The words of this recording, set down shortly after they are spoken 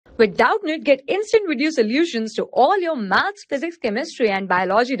With Doubtnut, get instant video solutions to all your maths, physics, chemistry, and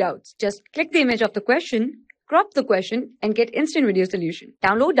biology doubts. Just click the image of the question, crop the question, and get instant video solution.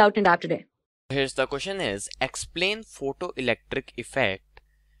 Download Doubtnut app today. Here's the question is, explain photoelectric effect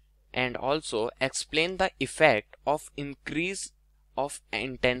and also explain the effect of increase of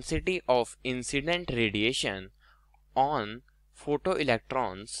intensity of incident radiation on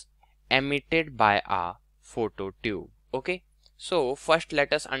photoelectrons emitted by a phototube. Okay, so first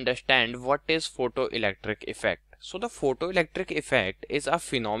let us understand what is photoelectric effect. So the photoelectric effect is a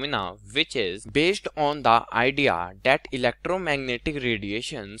phenomena which is based on the idea that electromagnetic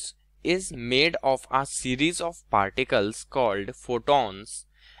radiations is made of a series of particles called photons.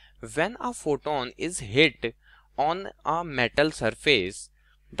 When a photon is hit on a metal surface,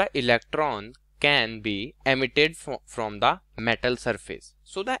 the electron can be emitted from the metal surface.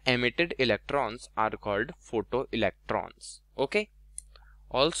 So the emitted electrons are called photoelectrons. Okay.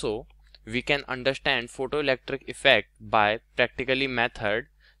 Also, we can understand photoelectric effect by practically method.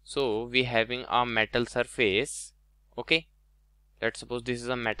 So we having a metal surface. Okay. Let's suppose this is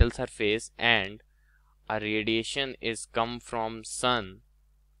a metal surface and a radiation is come from sun,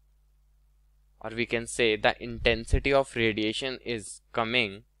 or we can say the intensity of radiation is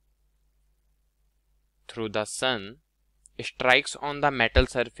coming through the sun, strikes on the metal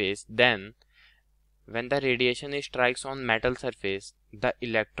surface. Then when the radiation strikes on metal surface, the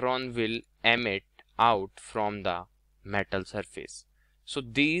electron will emit out from the metal surface. So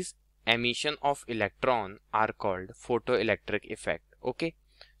these emission of electron are called photoelectric effect. Okay,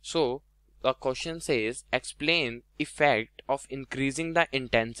 so the question says explain effect of increasing the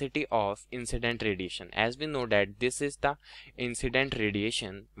intensity of incident radiation. As we know that this is the incident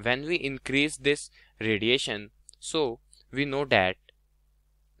radiation. When we increase this radiation, so we know that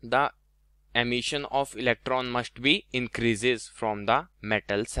the emission of electron must be increases from the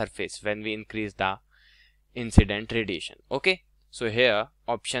metal surface when we increase the incident radiation. Okay, so here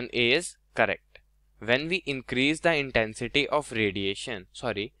option A is correct. When we increase the intensity of radiation,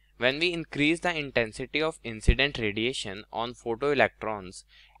 when we increase the intensity of incident radiation on photoelectrons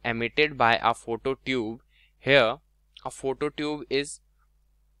emitted by a phototube, here a phototube is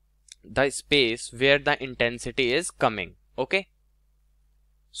the space where the intensity is coming. Okay,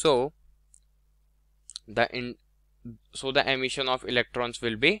 so the emission of electrons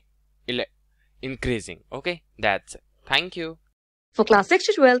will be increasing. Okay, that's it. Thank you. For class 6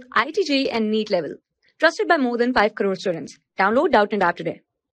 to 12, IIT JEE and NEET level. Trusted by more than 5 crore students. Download Doubtnut app today.